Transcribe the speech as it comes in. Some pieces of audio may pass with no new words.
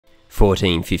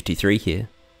1453 here.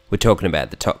 We're talking about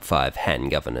the top 5 Han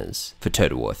governors for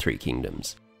Total War 3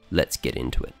 Kingdoms. Let's get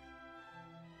into it.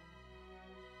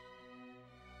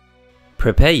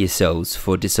 Prepare yourselves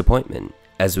for disappointment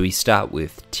as we start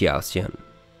with Tao Qian,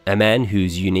 a man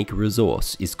whose unique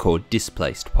resource is called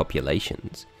displaced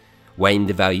populations. Weighing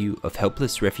the value of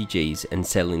helpless refugees and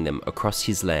settling them across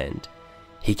his land,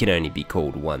 he can only be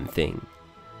called one thing: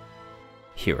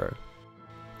 hero.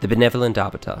 The benevolent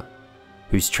arbiter,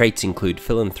 whose traits include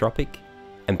philanthropic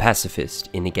and pacifist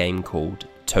in a game called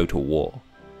Total War.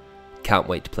 Can't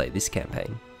wait to play this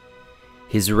campaign.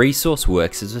 His resource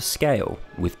works as a scale,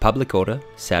 with public order,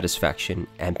 satisfaction,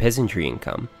 and peasantry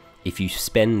income if you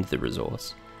spend the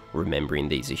resource, remembering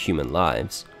these are human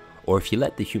lives, or if you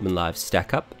let the human lives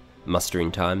stack up,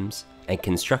 mustering times and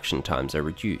construction times are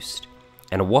reduced,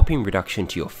 and a whopping reduction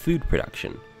to your food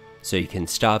production, so you can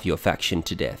starve your faction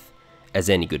to death, as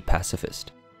any good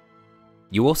pacifist.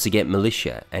 You also get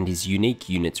militia and his unique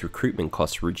unit's recruitment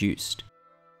costs reduced.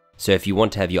 So if you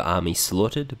want to have your army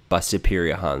slaughtered by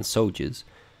superior Han soldiers,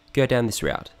 go down this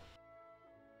route.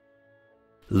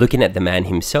 Looking at the man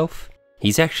himself,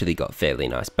 he's actually got fairly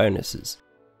nice bonuses.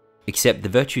 Except the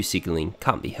virtue signaling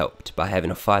can't be helped by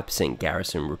having a 5%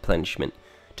 garrison replenishment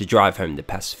to drive home the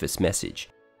pacifist message,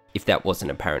 if that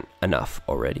wasn't apparent enough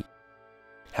already.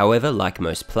 However, like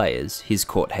most players, his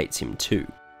court hates him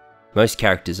too. Most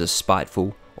characters are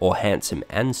spiteful, or handsome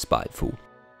and spiteful,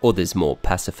 or there's more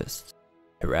pacifists.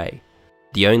 Hooray.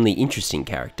 The only interesting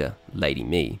character, Lady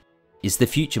Mi, is the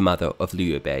future mother of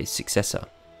Liu Bei's successor,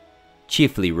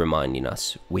 cheerfully reminding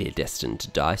us we're destined to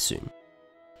die soon.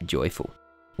 Joyful.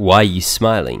 Why are you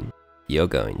smiling? You're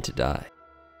going to die.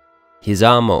 His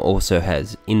armor also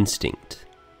has instinct.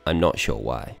 I'm not sure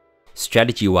why.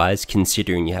 Strategy-wise,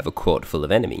 considering you have a court full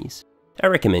of enemies, I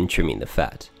recommend trimming the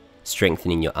fat,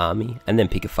 strengthening your army, and then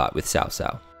pick a fight with Cao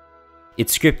Cao.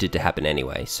 It's scripted to happen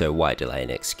anyway, so why delay an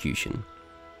execution?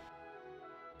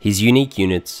 His unique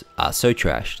units are so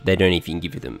trash they don't even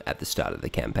give you them at the start of the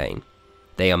campaign.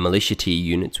 They are militia tier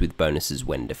units with bonuses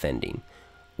when defending.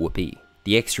 Whoopee.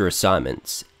 The extra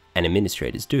assignments and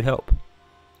administrators do help,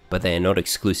 but they are not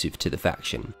exclusive to the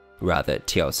faction, rather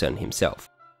Tao Qian himself.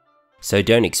 So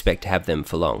don't expect to have them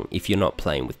for long if you're not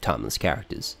playing with timeless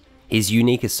characters. His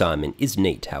unique assignment is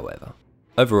neat, however.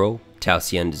 Overall, Tao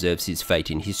Qian deserves his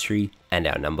fate in history and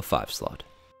our number 5 slot.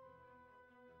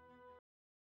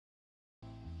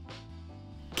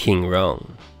 King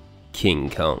Rong, King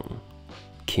Kong,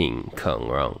 King Kong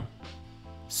Rong.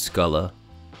 Scholar,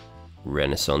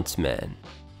 Renaissance man.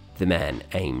 The man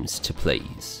aims to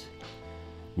please.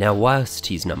 Now whilst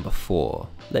he's number 4,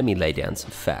 let me lay down some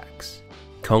facts.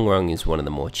 Kong Rong is one of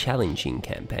the more challenging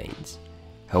campaigns.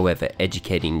 However,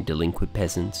 educating delinquent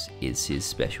peasants is his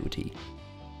specialty.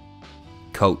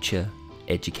 Culture,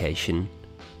 education,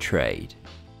 trade.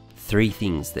 3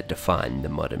 things that define the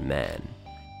modern man.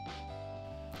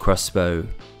 Crossbow,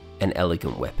 an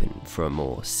elegant weapon for a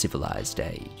more civilized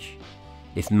age.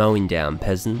 If mowing down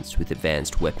peasants with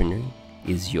advanced weaponry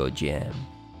is your jam,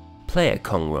 play a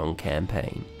Kong Rong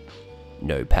campaign.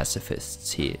 No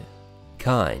pacifists here.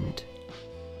 Kind,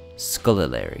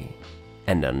 scholarly,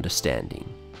 and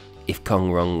understanding. If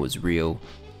Kong Rong was real,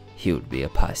 he would be a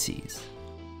Pisces.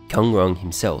 Kong Rong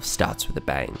himself starts with a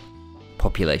bang.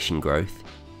 Population growth?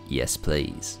 Yes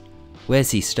please. Where's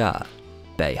he start?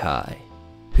 Beihai.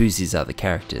 Who's his other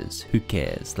characters? Who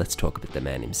cares? Let's talk about the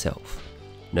man himself.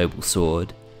 Noble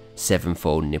sword,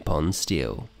 7-fold Nippon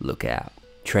steel, look out.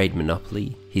 Trade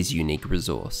monopoly, his unique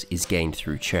resource, is gained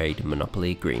through trade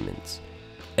monopoly agreements.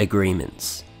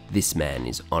 Agreements, this man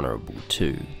is honourable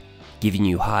too, giving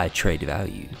you high trade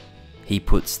value. He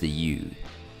puts the U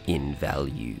in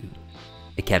value.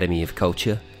 Academy of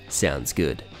Culture, sounds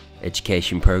good.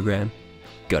 Education program,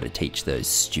 gotta teach those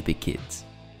stupid kids.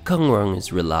 Kong Rong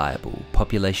is reliable,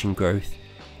 population growth,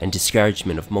 and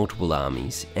discouragement of multiple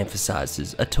armies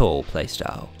emphasises a tall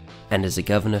playstyle. And as a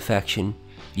governor faction,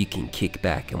 you can kick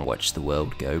back and watch the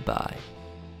world go by.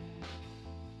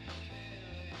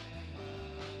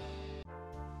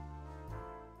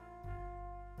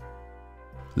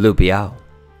 Liu Biao,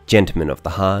 gentleman of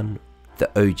the Han, the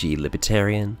OG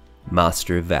libertarian,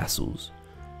 master of vassals,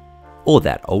 or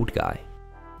that old guy.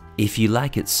 If you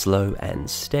like it slow and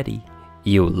steady,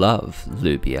 you'll love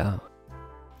Liu Biao.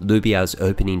 Liu Biao's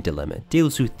opening dilemma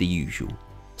deals with the usual,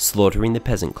 slaughtering the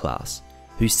peasant class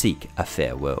who seek a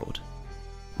fair world.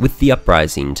 With the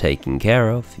uprising taken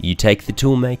care of, you take the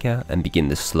toolmaker and begin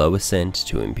the slow ascent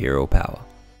to imperial power.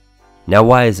 Now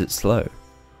why is it slow?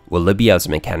 Well, Liu Biao's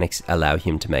mechanics allow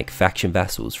him to make faction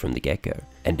vassals from the get-go,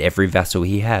 and every vassal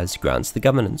he has grants the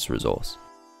governance resource.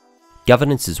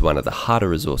 Governance is one of the harder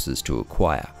resources to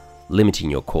acquire, limiting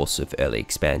your course of early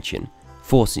expansion,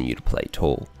 forcing you to play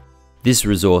tall. This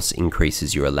resource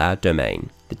increases your allowed domain,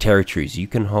 the territories you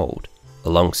can hold,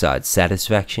 alongside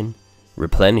satisfaction,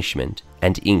 replenishment,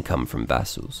 and income from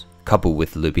vassals. Coupled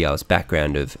with Liu Biao's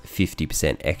background of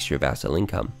 50% extra vassal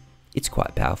income, it's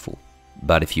quite powerful.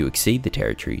 But if you exceed the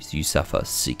territories, you suffer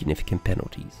significant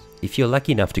penalties. If you're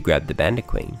lucky enough to grab the Bandit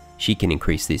Queen, she can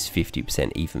increase this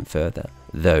 50% even further,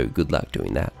 though good luck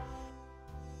doing that.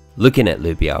 Looking at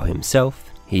Liu Biao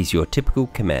himself, he's your typical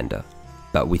commander,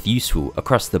 but with useful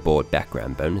across-the-board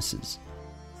background bonuses.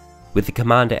 With the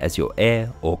commander as your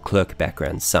heir or clerk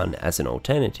background son as an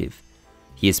alternative,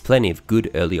 he has plenty of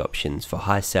good early options for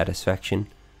high satisfaction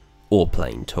or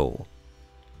playing tall.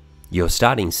 Your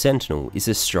starting sentinel is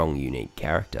a strong unique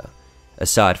character.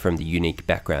 Aside from the unique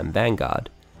background vanguard,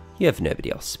 you have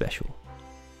nobody else special.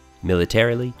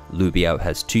 Militarily, Liu Biao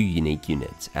has two unique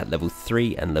units at level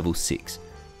 3 and level 6,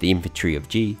 the Infantry of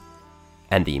Ji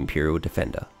and the Imperial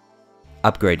Defender.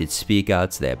 Upgraded spear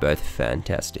guards, they're both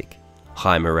fantastic.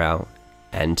 High morale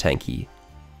and tanky,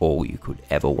 all you could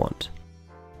ever want.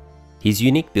 His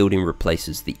unique building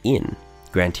replaces the Inn,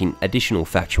 granting additional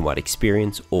faction-wide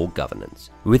experience or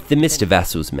governance. With the Mr.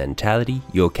 Vassal's mentality,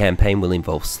 your campaign will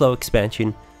involve slow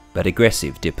expansion, but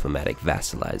aggressive diplomatic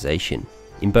vassalization.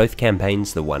 In both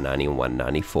campaigns, the 190 and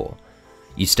 194,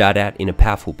 you start out in a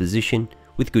powerful position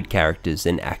with good characters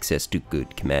and access to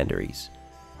good commanderies.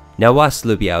 Now whilst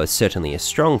Liu Biao is certainly a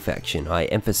strong faction, I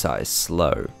emphasize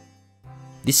slow.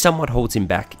 This somewhat holds him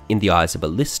back in the eyes of a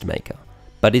list maker,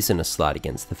 but isn't a slight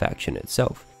against the faction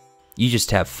itself. You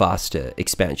just have faster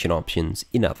expansion options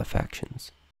in other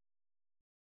factions.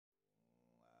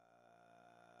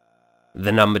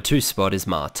 The number 2 spot is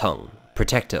Ma Teng,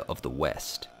 Protector of the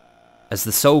West. As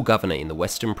the sole governor in the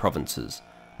western provinces,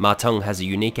 Ma Teng has a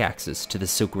unique access to the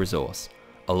silk resource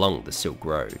along the Silk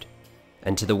Road,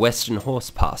 and to the western horse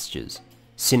pastures,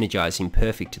 synergizing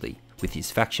perfectly with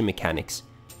his faction mechanics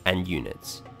and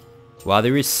units. While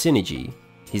there is synergy,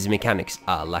 his mechanics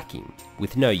are lacking,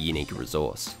 with no unique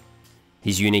resource.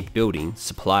 His unique building,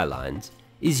 supply lines,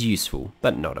 is useful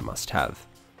but not a must-have.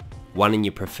 One in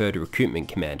your preferred recruitment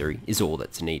commandery is all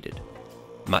that's needed.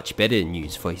 Much better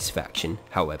news for his faction,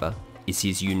 however, is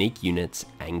his unique units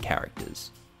and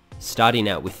characters. Starting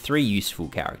out with 3 useful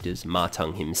characters, Ma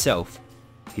Teng himself,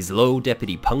 his loyal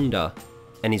deputy Peng Da,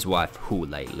 and his wife Hu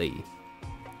Lei Li.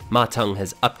 Ma Teng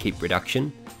has upkeep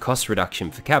reduction, cost reduction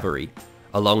for cavalry,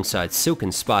 alongside silk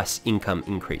and spice income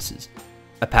increases,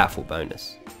 a powerful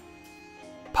bonus.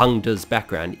 Peng Da's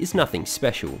background is nothing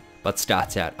special, but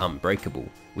starts out unbreakable,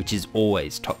 which is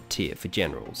always top tier for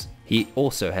generals. He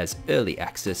also has early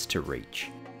access to reach.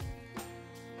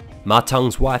 Ma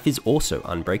Teng's wife is also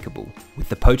unbreakable, with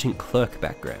the potent clerk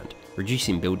background,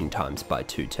 reducing building times by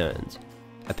 2 turns.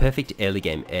 A perfect early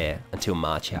game heir until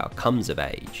Ma Chao comes of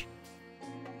age.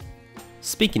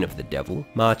 Speaking of the devil,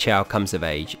 Ma Chao comes of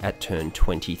age at turn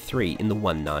 23 in the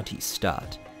 190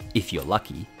 start. If you're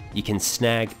lucky, you can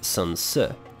snag Sun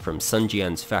Ce from Sun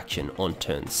Jian's faction on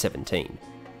turn 17,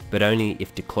 but only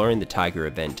if declaring the Tiger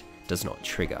event does not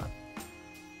trigger.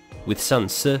 With Sun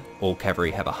Ce, all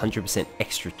cavalry have 100%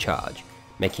 extra charge,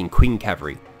 making Queen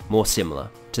Cavalry more similar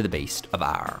to the Beast of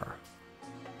Ar.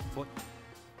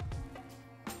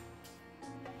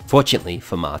 Fortunately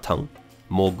for Ma Teng,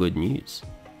 more good news.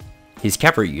 His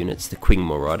cavalry units, the Queen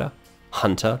Marauder,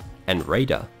 Hunter, and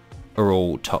Raider, are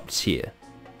all top tier.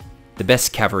 The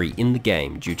best cavalry in the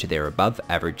game due to their above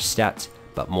average stats,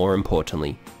 but more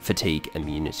importantly, fatigue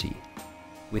immunity.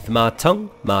 With Ma Teng,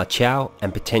 Ma Chao,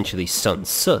 and potentially Sun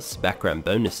Ce's background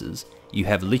bonuses, you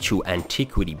have literal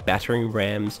antiquity battering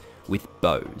rams with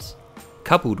bows.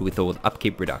 Coupled with all the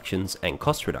upkeep reductions and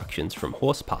cost reductions from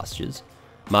horse pastures,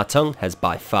 Ma Teng has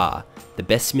by far the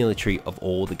best military of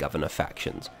all the governor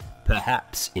factions,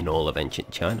 perhaps in all of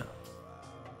ancient China.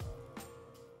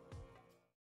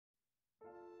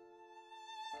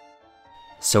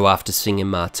 So after singing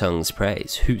Ma Teng's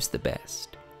praise, who's the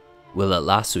best? Well, at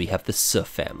last we have the Ce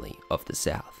family of the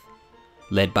south.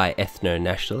 Led by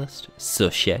ethno-nationalist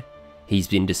Ce She, he's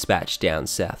been dispatched down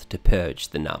south to purge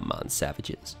the Nam Man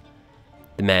savages.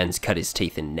 The man's cut his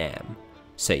teeth in Nam,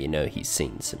 so you know he's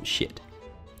seen some shit.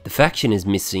 The faction is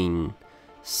missing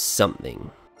something,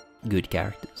 good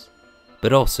characters,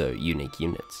 but also unique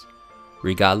units.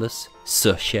 Regardless,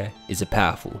 Ce She is a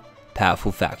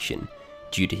powerful faction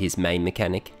due to his main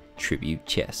mechanic, tribute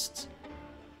chests.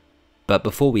 But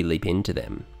before we leap into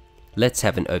them, let's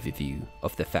have an overview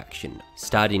of the faction,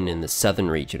 starting in the southern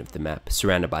region of the map,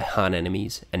 surrounded by Han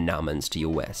enemies and Namans to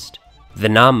your west. The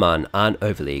Nam Man aren't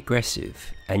overly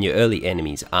aggressive, and your early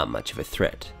enemies aren't much of a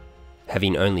threat.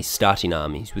 having only starting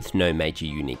armies with no major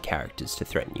unique characters to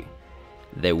threaten you.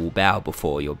 They will bow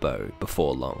before your bow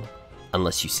before long,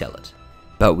 unless you sell it.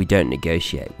 But we don't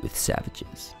negotiate with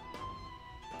savages.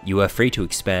 You are free to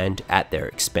expand at their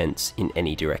expense in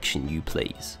any direction you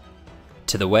please.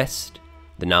 To the west,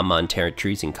 the Nanman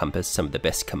territories encompass some of the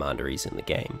best commanderies in the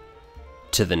game.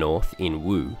 To the north, in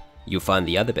Wu, you'll find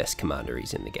the other best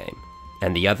commanderies in the game,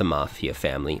 and the other mafia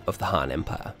family of the Han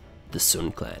Empire, the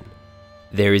Sun clan.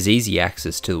 There is easy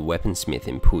access to the weaponsmith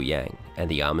in Puyang and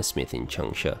the armorsmith in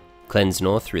Changsha. Cleanse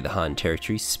north through the Han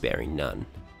territories, sparing none.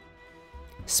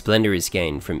 Splendor is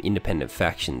gained from independent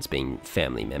factions being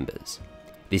family members.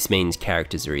 This means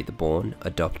characters are either born,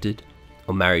 adopted,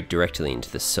 or married directly into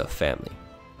the Su family.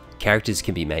 Characters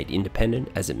can be made independent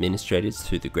as administrators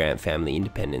through the Grand Family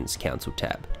Independence Council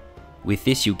tab. With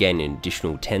this you'll gain an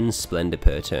additional 10 Splendor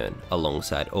per turn,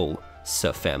 alongside all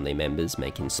Su family members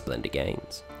making Splendor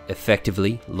gains,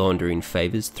 effectively laundering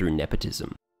favours through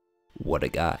nepotism. What a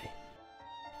guy.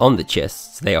 On the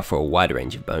chests, they offer a wide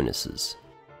range of bonuses.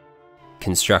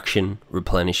 Construction,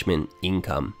 replenishment,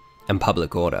 income, and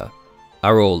public order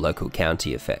are all local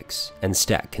county effects and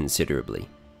stack considerably,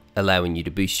 allowing you to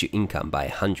boost your income by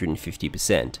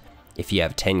 150% if you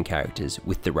have 10 characters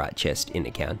with the right chest in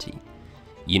a county.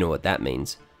 You know what that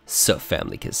means?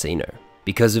 Sub-family casino.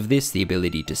 Because of this, the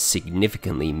ability to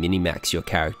significantly minimax your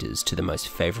characters to the most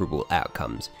favourable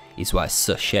outcomes is why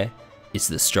Su is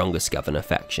the strongest governor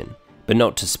faction. But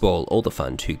not to spoil all the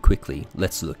fun too quickly,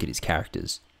 let's look at his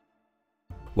characters.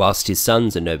 Whilst his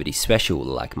sons are nobody special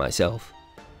like myself,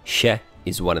 She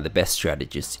is one of the best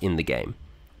strategists in the game,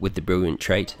 with the brilliant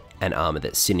trait and armor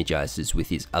that synergizes with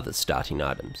his other starting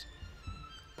items.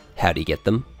 How do you get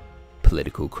them?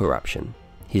 Political corruption.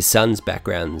 His sons'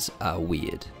 backgrounds are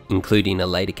weird, including a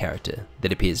later character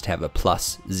that appears to have a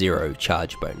 +0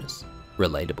 charge bonus.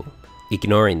 Relatable.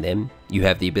 Ignoring them, you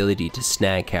have the ability to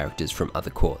snag characters from other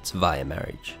courts via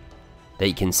marriage, that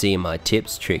you can see in my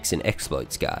tips, tricks and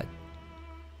exploits guide,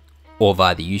 or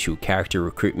via the usual character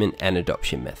recruitment and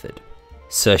adoption method.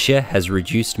 Su has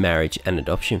reduced marriage and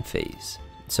adoption fees,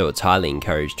 so it's highly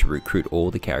encouraged to recruit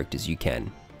all the characters you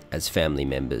can, as family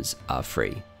members are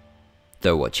free.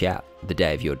 Though watch out, the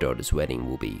day of your daughter's wedding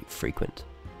will be frequent.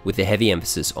 With a heavy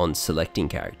emphasis on selecting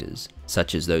characters,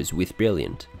 such as those with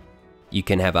Brilliant, you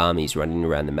can have armies running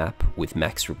around the map with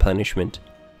max replenishment,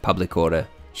 public order,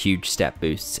 huge stat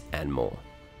boosts and more.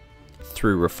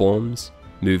 Through reforms,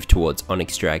 move towards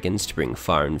Onyx Dragons to bring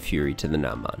fire and fury to the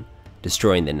Nanman,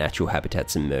 destroying their natural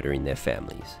habitats and murdering their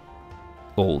families.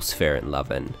 All's fair in love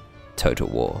and total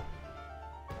war.